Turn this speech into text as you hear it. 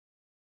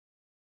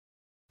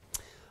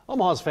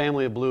Omaha's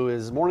family of blue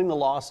is mourning the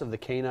loss of the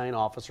canine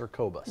officer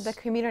Kobus. The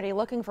community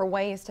looking for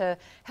ways to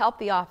help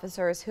the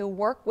officers who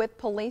work with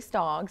police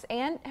dogs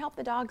and help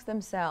the dogs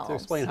themselves. To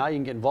explain how you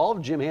can get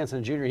involved, Jim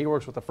Hansen Jr. He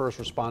works with the First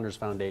Responders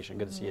Foundation.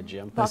 Good to see you,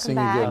 Jim. Welcome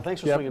back.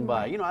 Thanks for swinging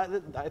by. You know,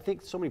 I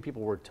think so many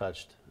people were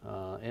touched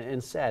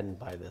and saddened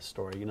by this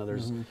story. You know,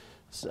 there's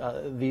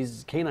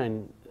these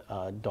canine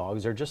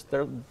dogs are just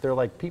they're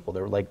like people.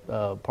 They're like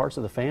parts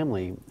of the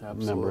family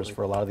members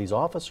for a lot of these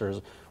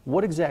officers.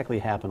 What exactly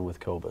happened with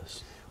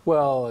Kobus?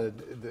 Well,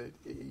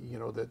 you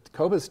know, that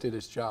Kobus did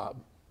his job.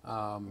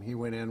 He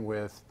went in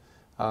with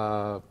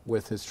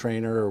his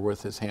trainer or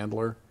with his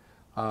handler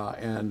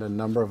and a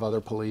number of other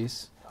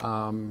police.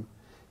 You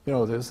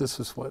know, this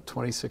was what,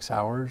 26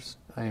 hours.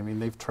 I mean,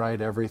 they've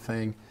tried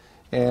everything,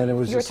 and it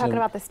was. You were talking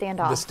about the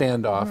standoff. The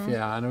standoff,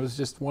 yeah, and it was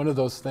just one of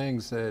those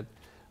things that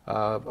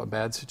a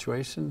bad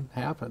situation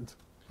happened,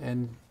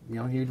 and you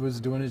know, he was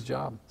doing his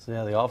job. So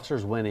yeah, the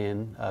officers went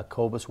in.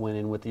 Kobus went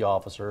in with the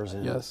officers,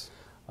 and yes.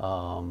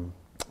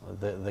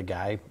 The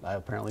guy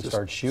apparently Just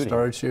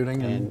started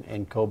shooting.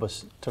 And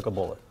Kobus took a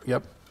bullet.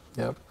 Yep,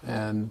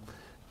 and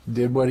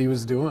did what he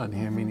was doing.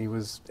 I mean, he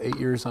was 8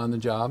 years on the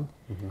job.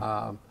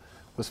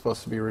 Was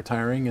supposed to be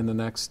retiring in the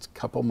next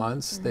couple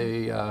months.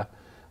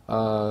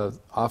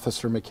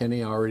 Officer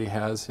McKinney already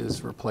has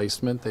his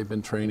replacement. They've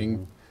been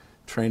training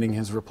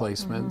his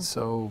replacement.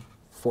 So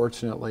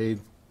fortunately,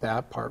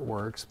 that part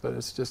works, but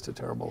it's just a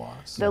terrible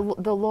loss. The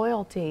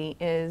loyalty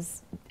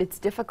it's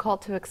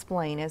difficult to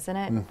explain, isn't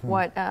it?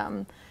 What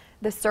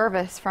the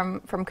service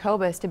from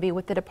Kobus to be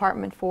with the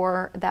department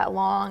for that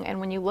long, and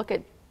when you look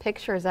at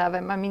pictures of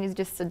him, I mean, he's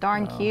just so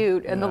darn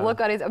cute, and the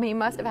look on his, I mean, he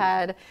must have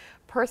had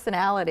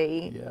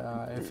personality.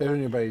 Yeah, if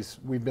anybody's,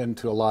 we've been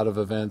to a lot of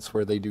events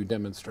where they do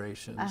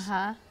demonstrations,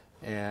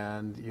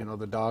 and you know,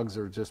 the dogs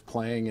are just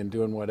playing and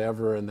doing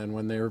whatever, and then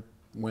when they're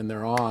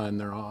on,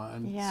 they're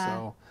on. Yeah.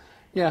 So,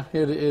 yeah,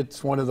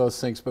 it's one of those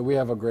things, but we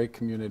have a great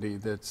community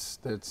that's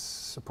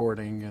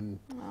supporting and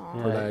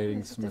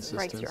providing some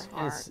assistance. Breaks your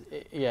heart.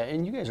 Yeah,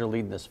 and you guys are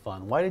leading this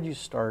fund. Why did you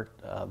start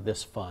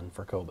this fund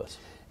for Kobus?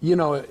 You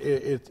know,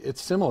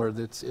 it's similar.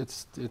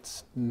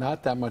 It's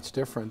not that much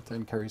different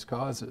than Carrie's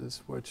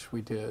Causes, which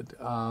we did.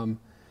 You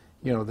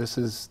know, this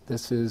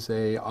is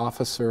a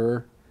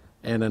officer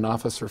and an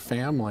officer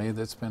family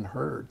that's been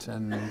hurt,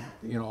 and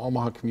you know,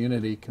 Omaha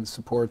community can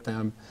support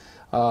them.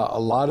 A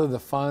lot of the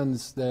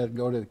funds that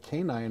go to the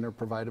canine are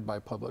provided by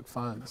public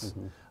funds.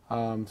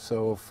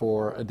 So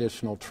for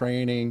additional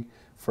training,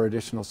 for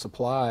additional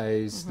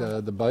supplies,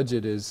 the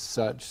budget is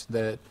such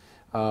that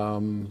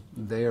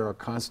they are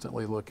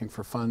constantly looking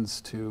for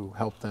funds to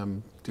help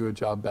them do a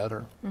job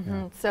better.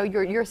 So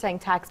you're saying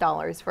tax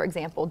dollars, for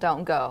example,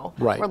 don't go.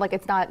 Right. Or like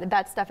it's not,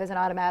 that stuff isn't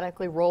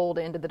automatically rolled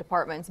into the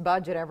department's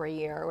budget every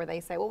year, where they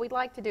say, well, we'd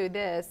like to do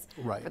this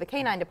for the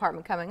canine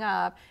department coming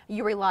up.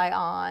 You rely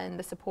on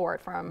the support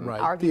from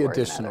our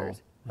viewers and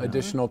others.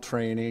 Additional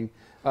training.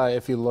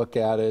 If you look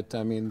at it,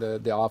 I mean,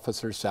 the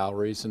officers'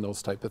 salaries and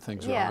those type of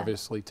things are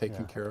obviously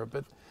taken care of,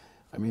 but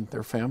I mean,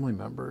 they're family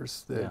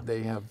members.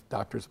 They have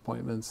doctor's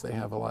appointments. They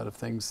have a lot of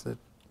things that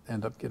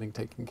end up getting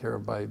taken care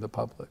of by the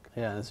public.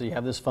 Yeah, and so you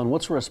have this fund.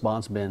 What's the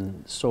response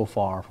been so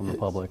far from the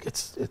public?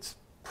 It's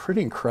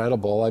pretty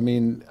incredible. I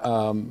mean,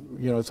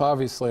 you know, it's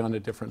obviously on a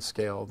different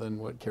scale than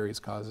what Carrie's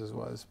Causes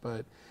was,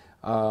 but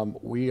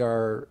we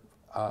are,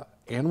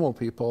 animal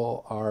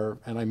people are,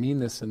 and I mean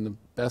this in the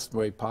best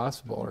way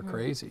possible, are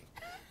crazy.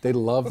 They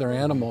love their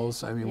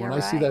animals. I mean, when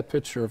I see that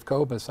picture of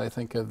Kobus, I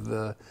think of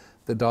the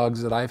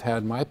dogs that I've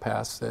had in my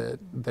past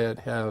that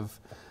have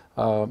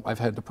I've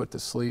had to put to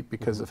sleep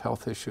because of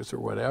health issues or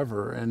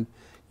whatever, and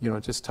you know,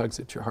 it just tugs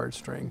at your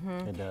heartstring.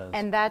 It does.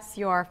 And that's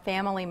your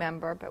family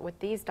member, but with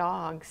these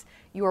dogs,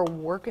 you are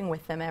working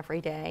with them every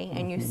day,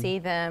 and you see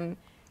them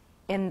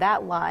in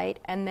that light,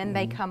 and then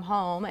they come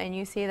home and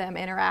you see them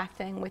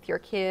interacting with your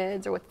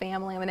kids or with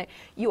family. I mean,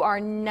 you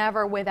are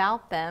never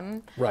without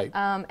them. Right.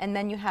 And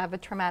then you have a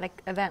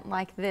traumatic event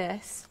like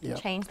this to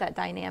change that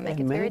dynamic.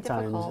 And it's very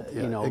times, difficult.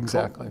 you know,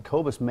 exactly.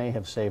 Kobus may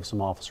have saved some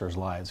officers'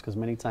 lives, because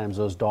many times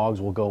those dogs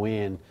will go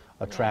in,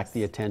 attract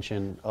the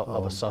attention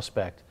of a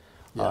suspect.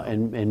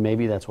 And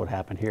maybe that's what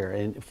happened here.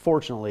 And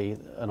fortunately,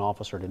 an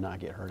officer did not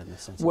get hurt in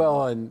this incident.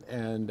 Well,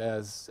 and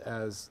as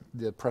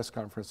the press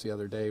conference the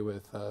other day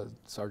with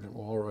Sergeant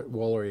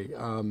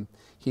Woolery,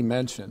 he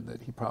mentioned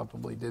that he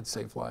probably did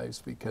save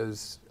lives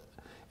because,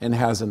 and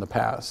has in the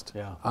past.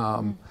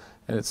 And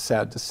it's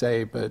sad to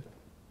say, but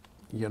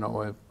you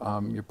know,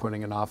 you're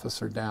putting an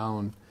officer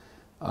down,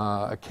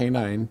 a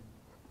canine,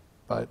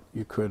 but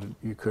you could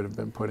have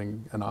been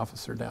putting an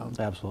officer down.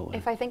 Absolutely.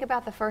 If I think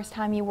about the first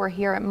time you were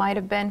here, it might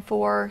have been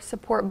for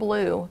Support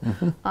Blue,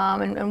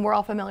 and we're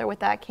all familiar with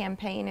that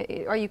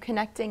campaign. Are you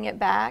connecting it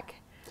back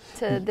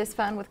to this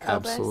fund with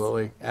Kobus?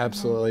 Absolutely,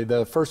 absolutely.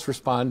 The First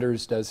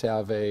Responders does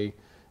have a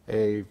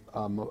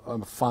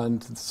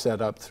fund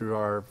set up through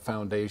our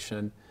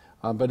foundation.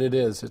 But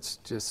it's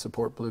just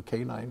Support Blue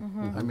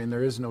Canine. I mean,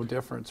 there is no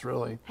difference,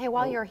 really. Hey,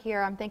 while you're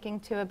here, I'm thinking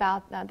too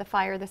about the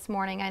fire this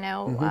morning. I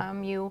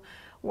know you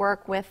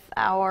work with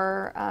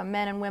our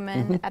men and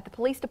women at the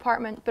police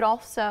department, but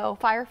also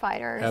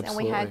firefighters. Absolutely. And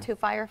we had 2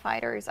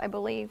 firefighters, I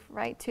believe,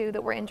 right? 2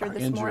 that were injured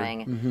this Injured.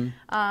 morning.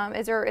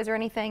 Is there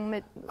anything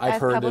that I've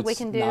as heard public we it's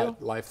can do?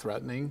 not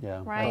life-threatening.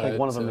 Yeah, Right. I think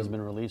one of them But, has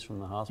been released from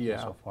the hospital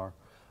yeah, so far.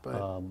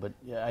 but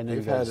Yeah, I know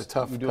They've you guys, had a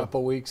tough you do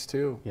couple weeks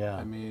too. Yeah.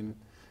 I mean,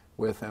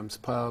 with M's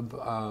Pub,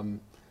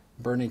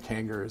 Bernie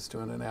Kanger is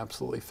doing an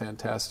absolutely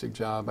fantastic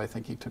job. I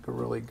think he took a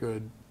really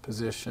good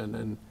position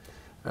and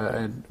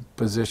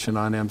position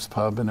on M's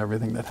Pub and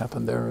everything that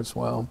happened there as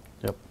well.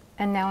 Yep.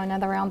 And now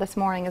another round this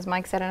morning, as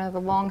Mike said, another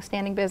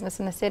long-standing business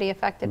in the city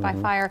affected by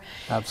fire.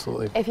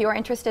 Absolutely. If you are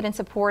interested in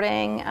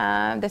supporting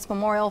this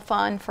memorial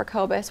fund for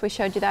Kobus, we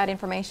showed you that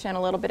information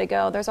a little bit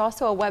ago. There's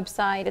also a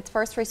website. It's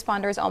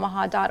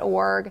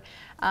firstrespondersomaha.org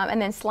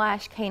and then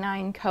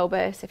 /K9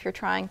 Kobus. If you're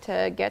trying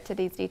to get to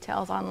these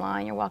details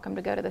online, you're welcome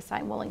to go to the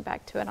site, and we'll link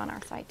back to it on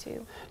our site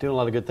too. Doing a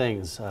lot of good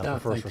things for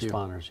first thank you.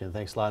 responders. Yeah,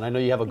 thanks a lot. And I know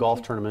you have a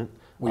golf tournament.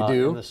 We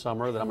do. In the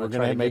summer that I'm We're going to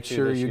try to make get to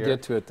sure this you year.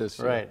 get to it this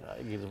year. Right.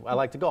 I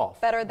like to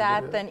golf. Better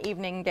that than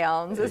evening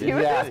downs, as you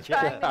were Yeah, just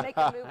trying to make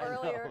a move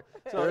earlier.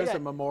 There is a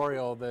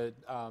memorial that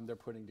they're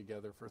putting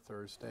together for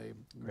Thursday.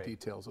 Great.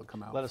 Details will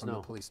come out Let us from know.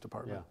 the police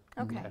department.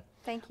 Yeah. Okay,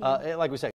 thank you. Like we said,